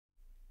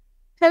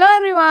Hello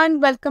everyone,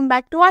 welcome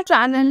back to our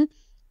channel.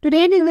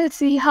 Today we will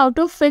see how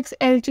to fix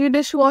LG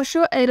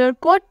dishwasher error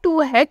code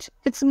 2H,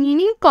 its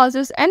meaning,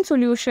 causes and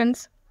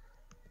solutions.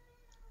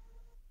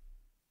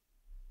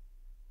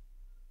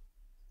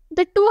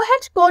 The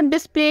 2H code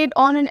displayed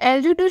on an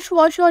LG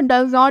dishwasher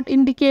does not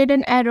indicate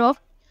an error.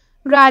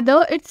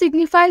 Rather, it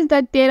signifies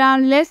that there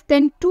are less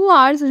than 2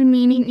 hours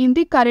remaining in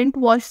the current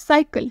wash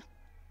cycle.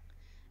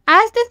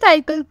 As the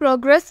cycle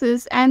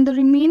progresses and the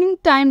remaining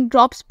time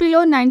drops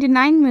below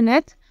 99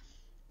 minutes,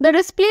 the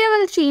display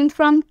will change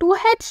from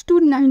 2H to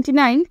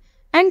 99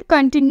 and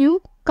continue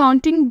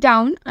counting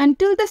down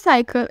until the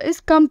cycle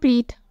is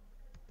complete.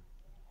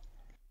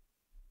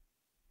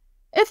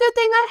 If you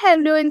think I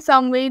helped you in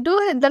some way, do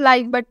hit the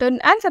like button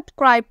and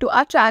subscribe to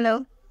our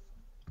channel.